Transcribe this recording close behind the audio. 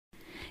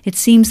It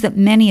seems that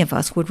many of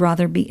us would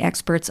rather be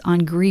experts on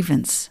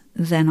grievance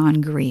than on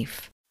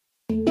grief.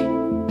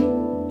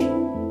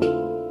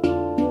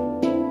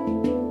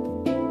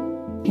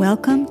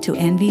 Welcome to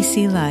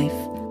NVC Life.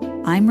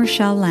 I'm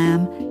Rachelle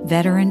Lamb,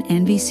 veteran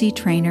NVC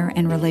trainer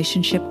and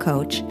relationship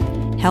coach,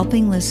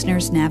 helping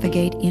listeners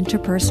navigate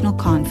interpersonal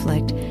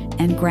conflict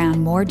and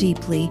ground more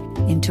deeply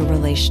into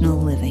relational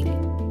living.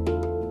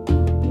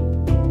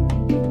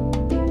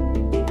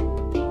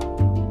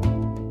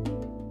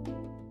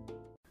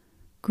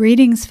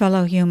 Greetings,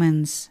 fellow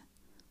humans.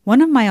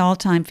 One of my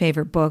all-time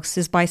favorite books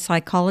is by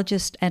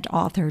psychologist and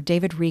author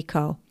David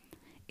Richo.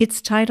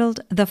 It's titled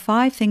The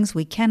 5 Things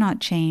We Cannot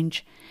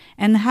Change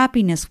and the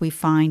Happiness We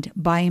Find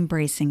by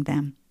Embracing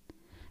Them.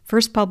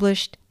 First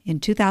published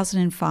in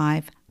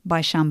 2005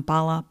 by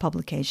Shambala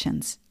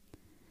Publications.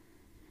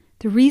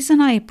 The reason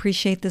I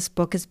appreciate this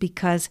book is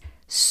because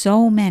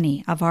so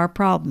many of our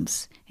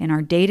problems in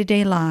our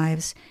day-to-day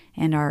lives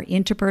and our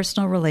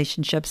interpersonal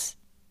relationships,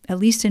 at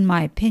least in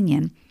my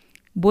opinion,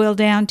 boil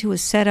down to a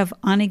set of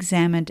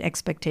unexamined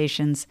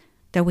expectations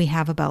that we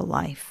have about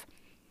life.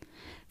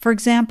 For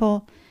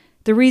example,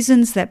 the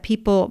reasons that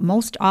people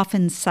most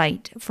often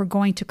cite for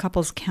going to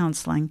couples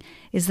counseling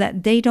is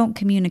that they don't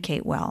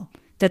communicate well,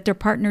 that their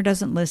partner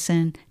doesn't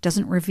listen,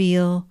 doesn't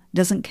reveal,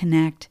 doesn't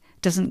connect,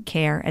 doesn't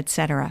care,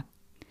 etc.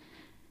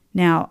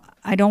 Now,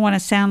 I don't want to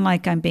sound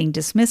like I'm being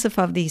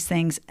dismissive of these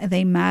things.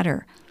 They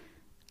matter.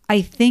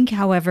 I think,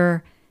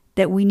 however,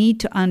 that we need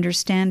to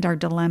understand our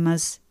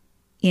dilemmas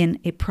in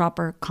a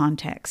proper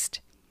context.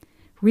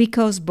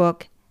 Richo's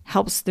book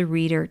helps the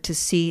reader to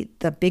see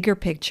the bigger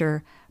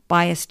picture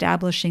by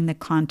establishing the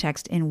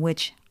context in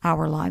which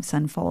our lives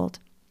unfold.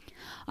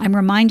 I'm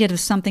reminded of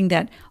something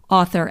that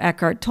author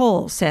Eckhart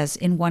Tolle says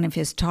in one of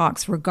his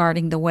talks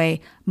regarding the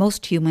way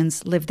most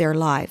humans live their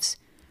lives.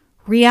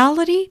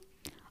 Reality?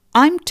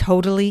 I'm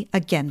totally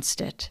against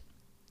it.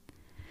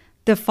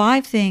 The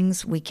 5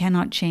 things we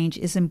cannot change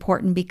is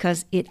important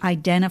because it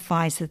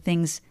identifies the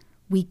things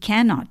we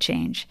cannot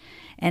change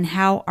and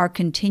how our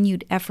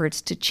continued efforts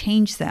to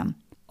change them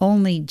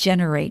only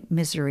generate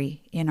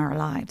misery in our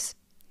lives.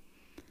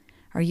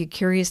 Are you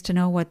curious to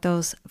know what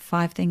those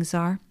 5 things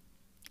are?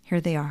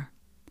 Here they are.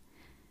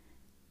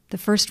 The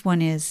first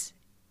one is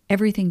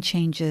everything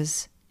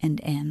changes and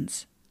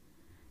ends.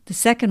 The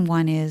second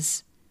one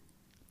is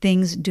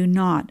things do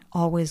not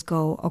always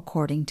go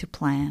according to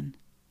plan.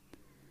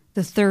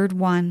 The third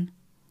one,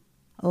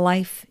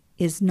 life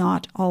is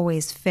not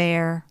always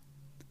fair.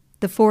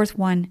 The fourth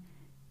one,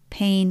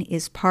 pain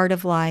is part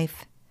of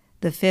life.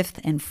 The fifth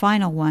and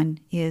final one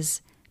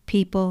is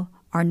people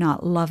are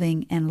not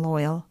loving and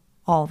loyal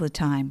all the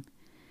time.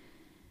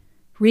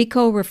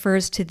 Richo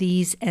refers to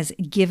these as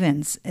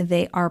givens.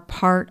 They are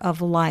part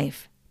of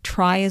life.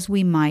 Try as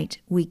we might,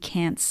 we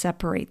can't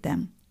separate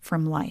them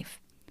from life.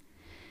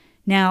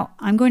 Now,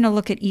 I'm going to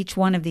look at each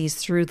one of these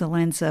through the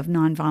lens of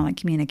nonviolent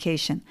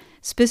communication,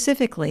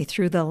 specifically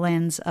through the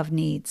lens of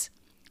needs.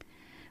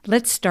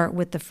 Let's start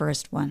with the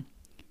first one.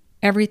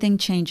 Everything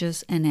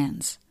changes and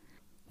ends.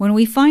 When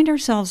we find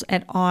ourselves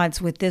at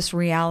odds with this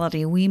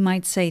reality, we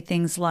might say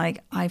things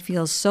like, I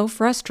feel so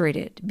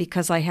frustrated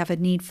because I have a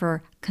need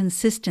for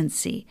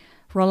consistency,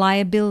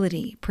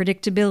 reliability,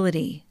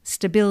 predictability,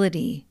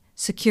 stability,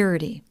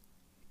 security.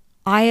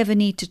 I have a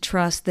need to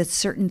trust that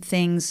certain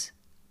things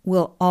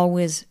will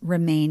always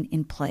remain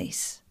in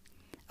place.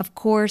 Of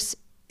course,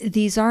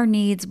 these are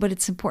needs, but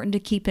it's important to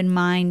keep in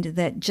mind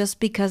that just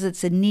because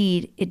it's a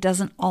need, it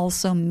doesn't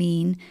also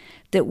mean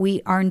that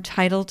we are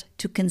entitled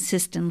to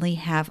consistently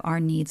have our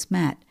needs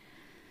met.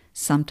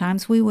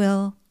 Sometimes we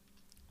will,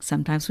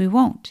 sometimes we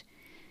won't.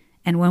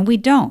 And when we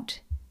don't,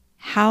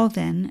 how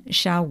then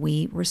shall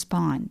we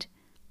respond?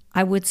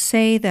 I would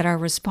say that our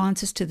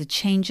responses to the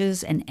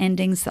changes and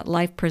endings that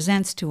life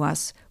presents to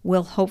us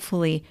will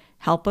hopefully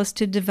help us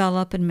to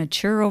develop and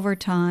mature over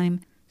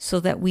time so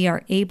that we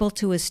are able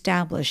to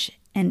establish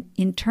an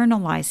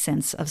internalized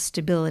sense of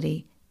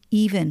stability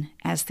even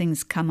as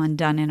things come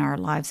undone in our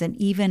lives and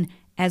even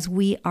as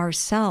we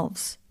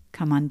ourselves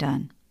come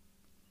undone.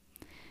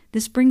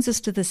 This brings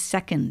us to the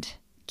second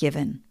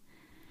given.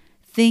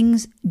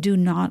 Things do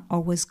not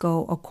always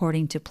go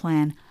according to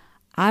plan.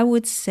 I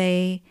would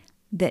say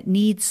that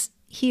needs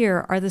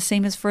here are the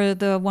same as for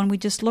the one we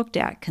just looked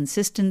at.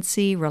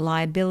 Consistency,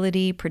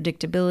 reliability,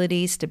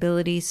 predictability,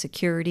 stability,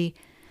 security.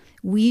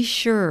 We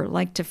sure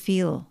like to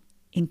feel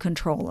in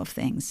control of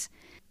things.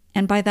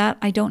 And by that,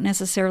 I don't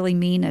necessarily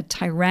mean a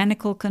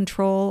tyrannical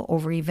control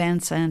over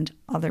events and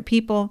other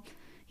people,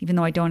 even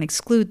though I don't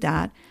exclude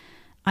that.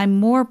 I'm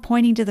more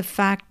pointing to the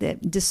fact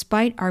that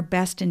despite our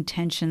best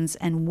intentions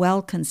and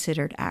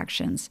well-considered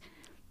actions,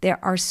 there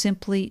are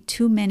simply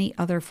too many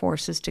other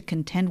forces to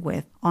contend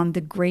with on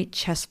the great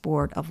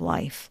chessboard of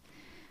life.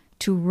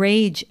 To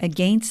rage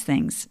against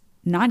things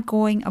not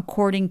going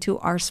according to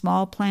our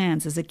small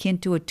plans is akin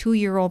to a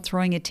 2-year-old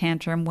throwing a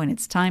tantrum when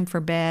it's time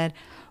for bed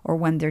or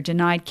when they're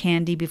denied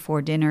candy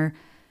before dinner.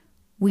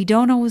 We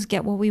don't always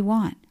get what we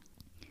want.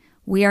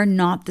 We are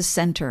not the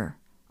center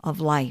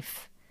of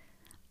life.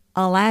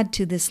 I'll add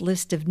to this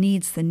list of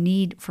needs the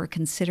need for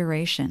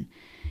consideration.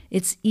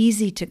 It's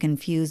easy to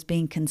confuse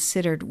being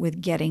considered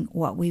with getting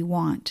what we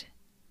want.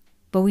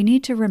 But we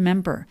need to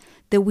remember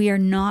that we are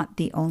not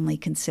the only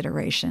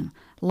consideration.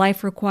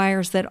 Life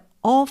requires that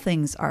all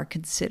things are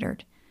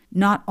considered,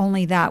 not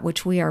only that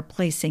which we are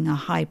placing a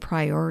high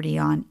priority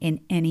on in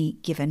any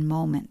given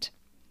moment.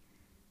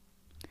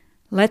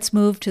 Let's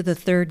move to the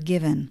third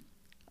given.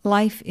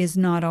 Life is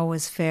not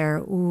always fair.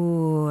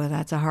 Ooh,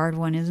 that's a hard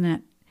one, isn't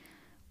it?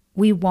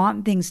 We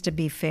want things to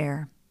be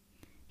fair.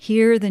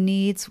 Here the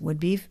needs would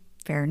be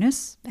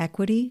fairness,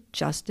 equity,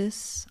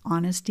 justice,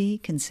 honesty,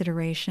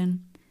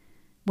 consideration.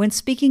 When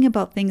speaking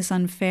about things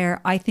unfair,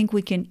 I think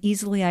we can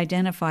easily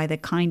identify the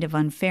kind of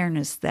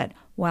unfairness that,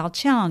 while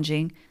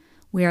challenging,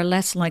 we are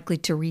less likely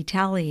to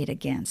retaliate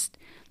against.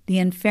 The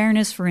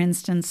unfairness, for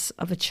instance,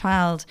 of a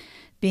child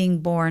being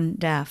born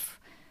deaf,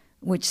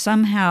 which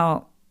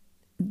somehow,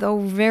 though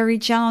very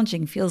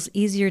challenging, feels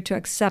easier to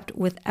accept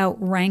without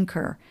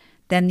rancor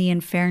than the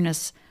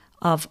unfairness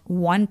of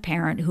one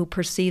parent who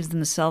perceives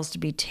themselves to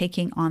be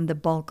taking on the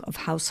bulk of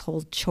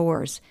household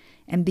chores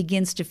and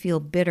begins to feel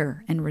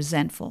bitter and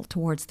resentful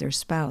towards their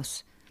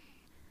spouse.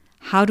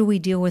 How do we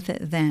deal with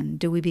it then?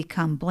 Do we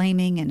become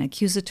blaming and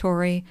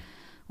accusatory,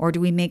 or do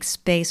we make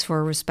space for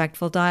a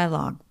respectful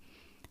dialogue?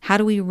 How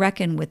do we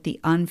reckon with the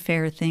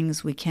unfair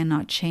things we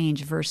cannot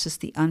change versus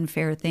the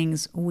unfair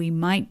things we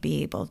might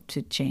be able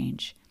to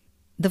change?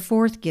 The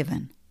fourth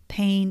given,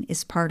 pain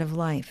is part of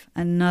life,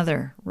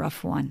 another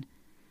rough one.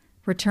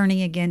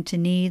 Returning again to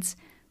needs,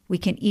 we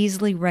can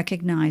easily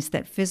recognize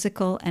that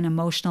physical and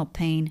emotional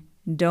pain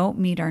don't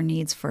meet our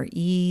needs for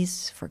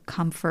ease, for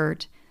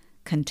comfort,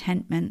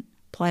 contentment,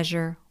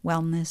 pleasure,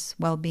 wellness,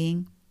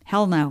 well-being.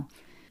 Hell no.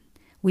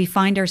 We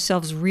find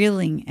ourselves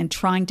reeling and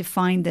trying to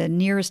find the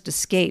nearest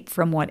escape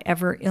from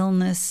whatever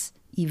illness,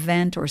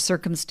 event, or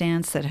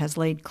circumstance that has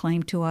laid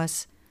claim to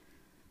us.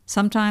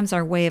 Sometimes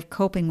our way of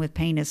coping with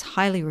pain is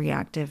highly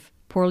reactive,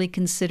 poorly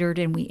considered,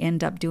 and we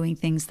end up doing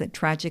things that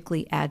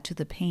tragically add to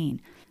the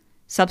pain.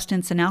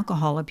 Substance and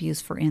alcohol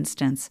abuse, for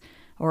instance,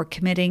 or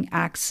committing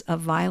acts of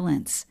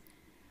violence.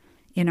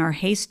 In our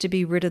haste to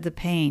be rid of the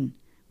pain,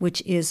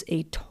 which is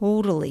a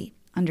totally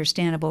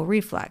understandable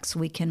reflex,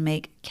 we can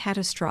make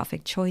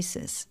catastrophic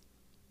choices.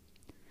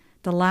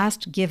 The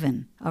last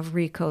given of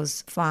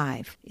Richo's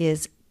 5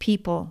 is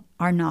people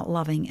are not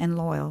loving and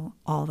loyal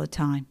all the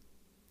time.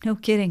 No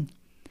kidding.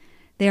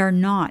 They are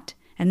not,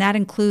 and that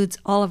includes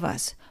all of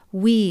us.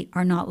 We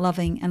are not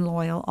loving and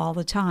loyal all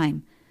the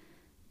time.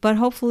 But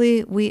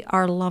hopefully we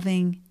are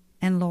loving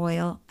and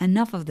loyal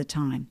enough of the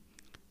time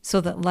so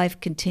that life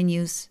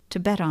continues to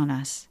bet on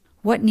us.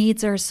 What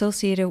needs are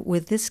associated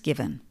with this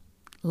given?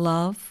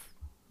 Love,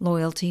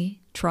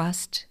 loyalty,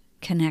 trust,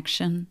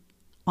 connection,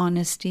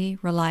 honesty,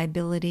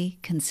 reliability,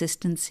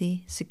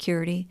 consistency,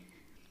 security.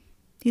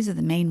 These are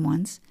the main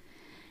ones.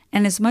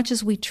 And as much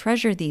as we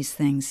treasure these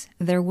things,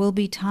 there will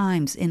be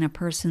times in a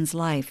person's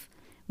life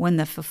when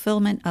the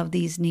fulfillment of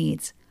these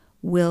needs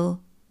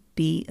will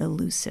be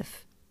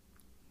elusive.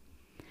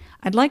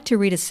 I'd like to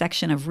read a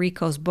section of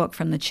Richo's book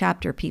from the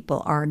chapter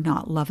People Are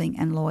Not Loving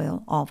and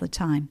Loyal All the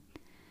Time.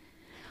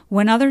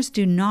 When others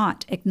do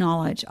not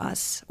acknowledge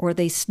us, or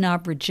they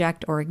snub,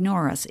 reject, or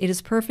ignore us, it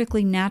is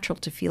perfectly natural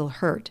to feel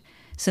hurt,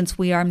 since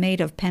we are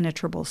made of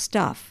penetrable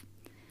stuff.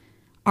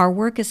 Our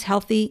work as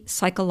healthy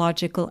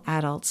psychological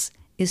adults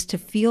is to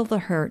feel the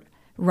hurt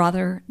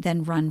rather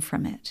than run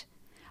from it.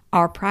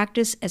 Our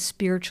practice as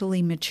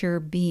spiritually mature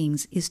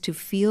beings is to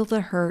feel the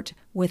hurt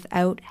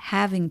without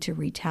having to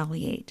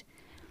retaliate.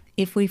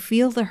 If we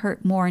feel the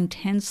hurt more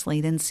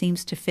intensely than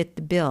seems to fit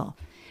the bill,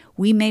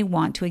 we may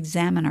want to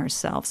examine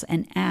ourselves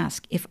and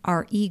ask if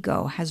our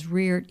ego has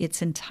reared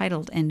its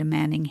entitled and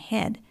demanding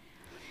head.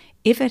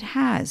 If it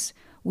has,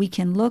 we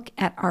can look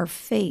at our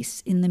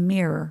face in the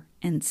mirror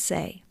and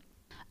say.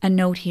 A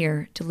note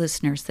here to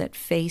listeners that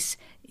face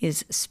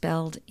is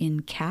spelled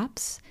in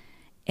caps.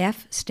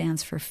 F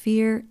stands for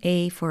fear,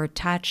 A for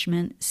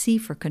attachment, C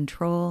for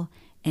control,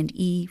 and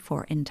E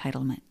for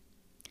entitlement.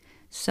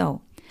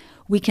 So,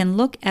 we can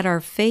look at our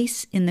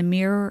face in the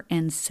mirror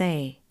and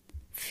say,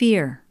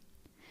 fear.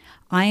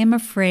 I am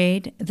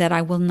afraid that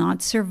I will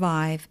not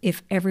survive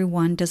if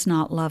everyone does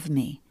not love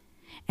me,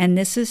 and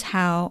this is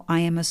how I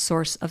am a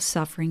source of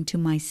suffering to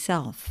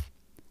myself.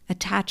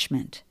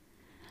 Attachment.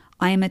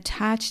 I am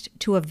attached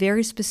to a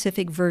very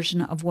specific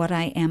version of what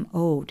I am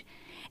owed,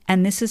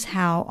 and this is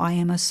how I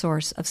am a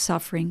source of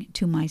suffering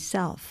to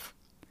myself.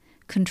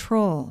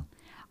 Control.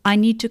 I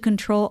need to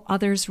control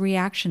others'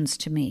 reactions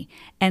to me,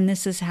 and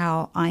this is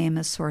how I am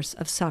a source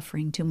of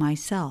suffering to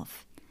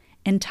myself.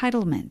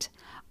 Entitlement.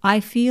 I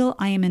feel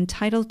I am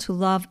entitled to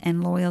love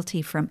and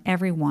loyalty from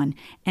everyone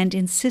and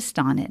insist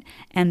on it,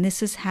 and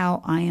this is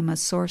how I am a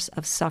source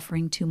of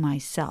suffering to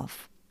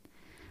myself.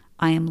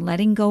 I am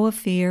letting go of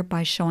fear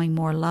by showing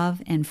more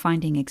love and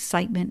finding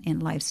excitement in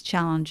life's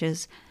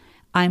challenges.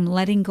 I'm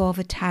letting go of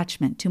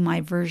attachment to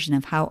my version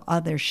of how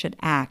others should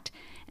act,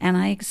 and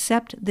I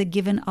accept the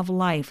given of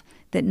life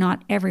that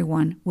not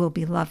everyone will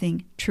be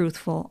loving,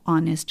 truthful,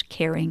 honest,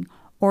 caring,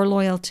 or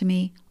loyal to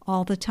me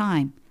all the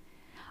time.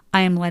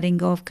 I am letting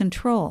go of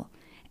control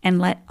and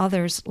let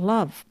others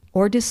love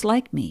or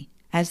dislike me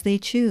as they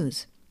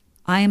choose.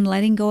 I am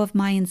letting go of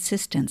my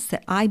insistence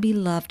that I be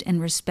loved and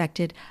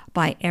respected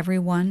by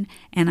everyone,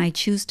 and I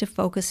choose to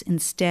focus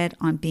instead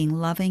on being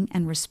loving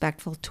and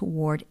respectful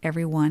toward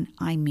everyone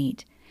I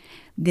meet.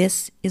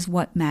 This is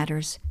what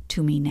matters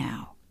to me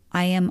now.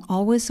 I am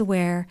always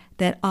aware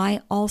that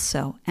I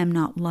also am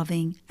not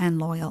loving and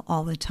loyal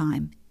all the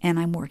time, and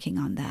I'm working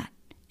on that.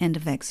 End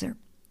of excerpt.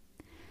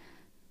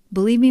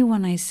 Believe me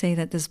when I say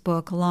that this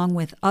book, along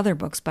with other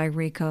books by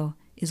Richo,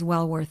 is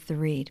well worth the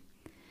read.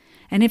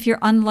 And if you're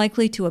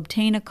unlikely to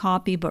obtain a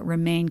copy but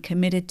remain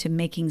committed to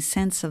making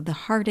sense of the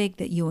heartache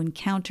that you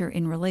encounter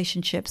in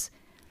relationships,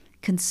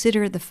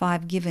 consider the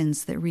 5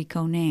 givens that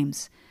Richo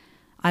names.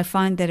 I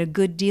find that a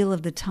good deal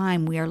of the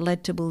time we are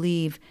led to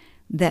believe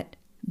that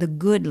the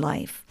good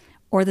life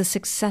or the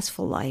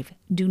successful life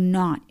do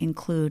not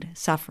include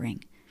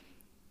suffering.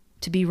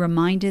 To be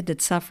reminded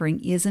that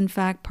suffering is in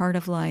fact part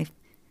of life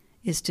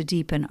is to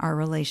deepen our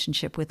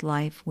relationship with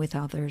life, with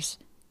others,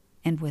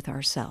 and with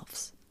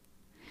ourselves.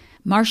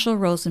 Marshall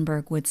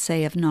Rosenberg would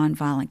say of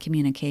nonviolent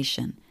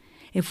communication,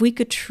 if we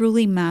could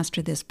truly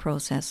master this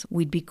process,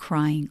 we'd be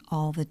crying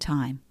all the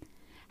time.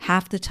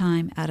 Half the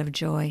time out of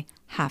joy,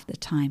 half the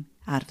time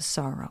out of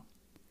sorrow.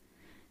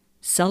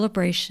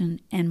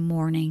 Celebration and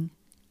mourning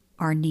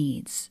are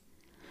needs.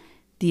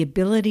 The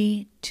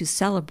ability to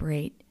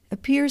celebrate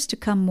appears to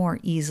come more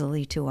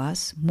easily to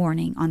us.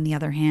 Mourning, on the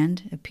other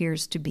hand,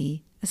 appears to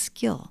be a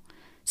skill,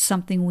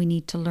 something we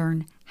need to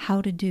learn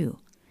how to do,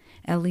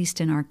 at least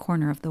in our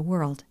corner of the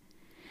world.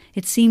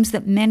 It seems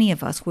that many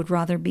of us would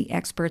rather be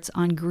experts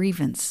on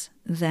grievance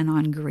than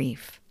on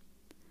grief.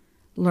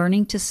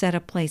 Learning to set a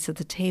place at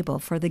the table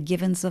for the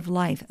givens of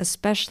life,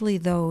 especially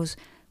those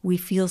we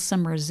feel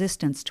some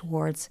resistance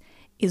towards,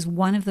 is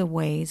one of the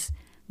ways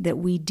that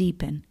we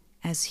deepen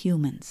as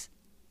humans.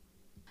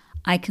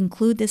 I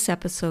conclude this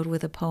episode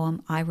with a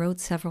poem I wrote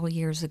several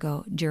years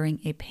ago during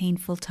a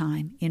painful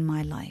time in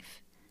my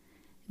life.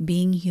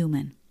 Being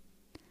human.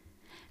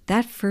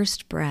 That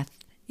first breath,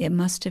 it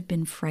must have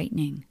been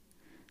frightening.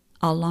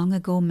 A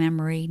long-ago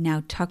memory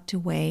now tucked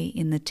away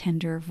in the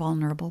tender,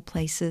 vulnerable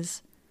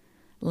places,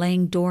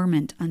 laying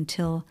dormant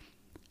until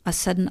a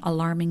sudden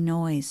alarming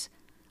noise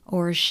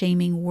or a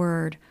shaming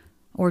word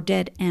or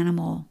dead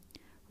animal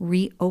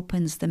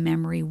reopens the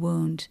memory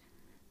wound,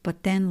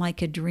 but then,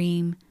 like a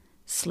dream,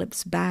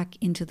 slips back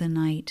into the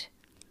night,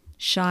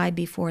 shy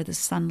before the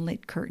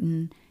sunlit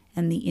curtain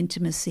and the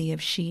intimacy of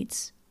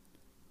sheets.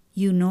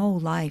 You know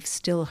life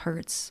still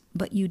hurts,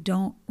 but you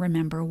don't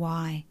remember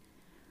why.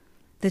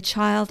 The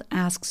child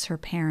asks her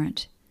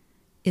parent,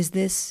 "Is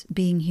this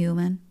being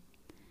human?"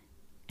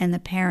 And the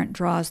parent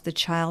draws the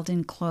child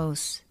in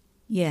close.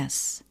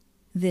 Yes,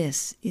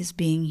 this is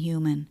being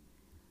human.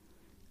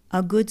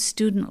 A good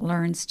student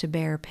learns to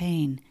bear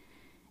pain,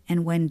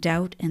 and when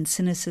doubt and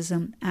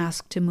cynicism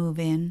ask to move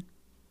in,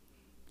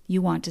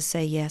 you want to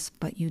say yes,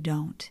 but you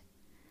don't.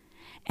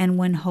 And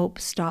when hope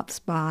stops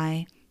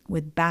by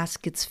with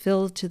baskets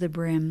filled to the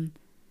brim,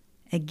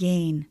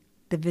 again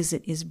the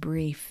visit is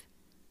brief.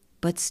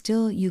 But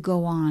still you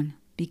go on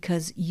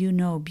because you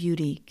know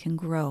beauty can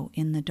grow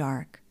in the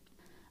dark.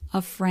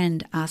 A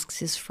friend asks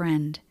his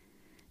friend,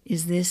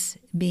 "Is this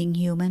being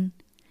human?"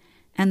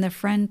 And the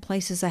friend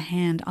places a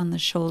hand on the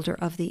shoulder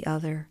of the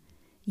other.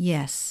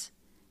 Yes,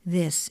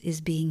 this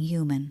is being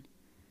human.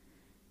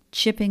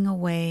 Chipping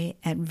away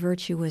at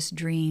virtuous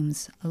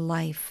dreams,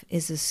 life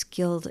is a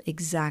skilled,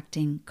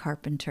 exacting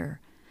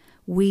carpenter.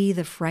 We,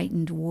 the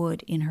frightened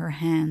wood in her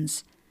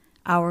hands,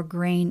 our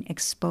grain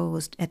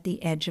exposed at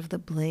the edge of the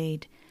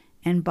blade,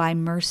 and by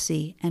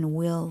mercy and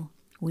will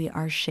we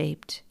are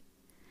shaped.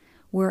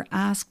 We're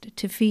asked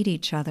to feed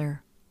each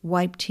other,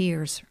 wipe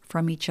tears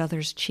from each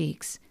other's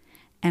cheeks,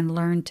 and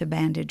learn to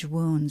bandage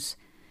wounds,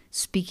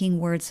 speaking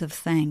words of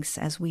thanks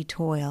as we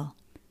toil.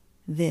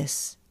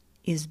 This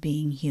is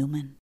being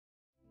human.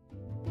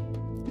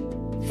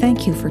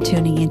 Thank you for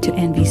tuning into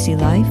NVC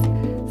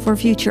Life. For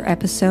future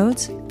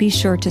episodes, be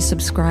sure to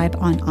subscribe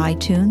on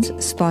iTunes,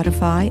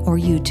 Spotify, or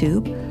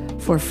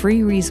YouTube. For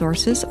free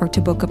resources or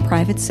to book a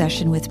private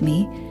session with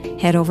me,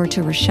 head over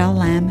to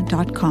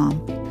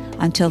RachelleLamb.com.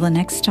 Until the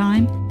next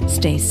time,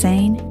 stay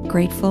sane,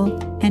 grateful,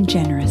 and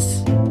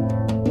generous.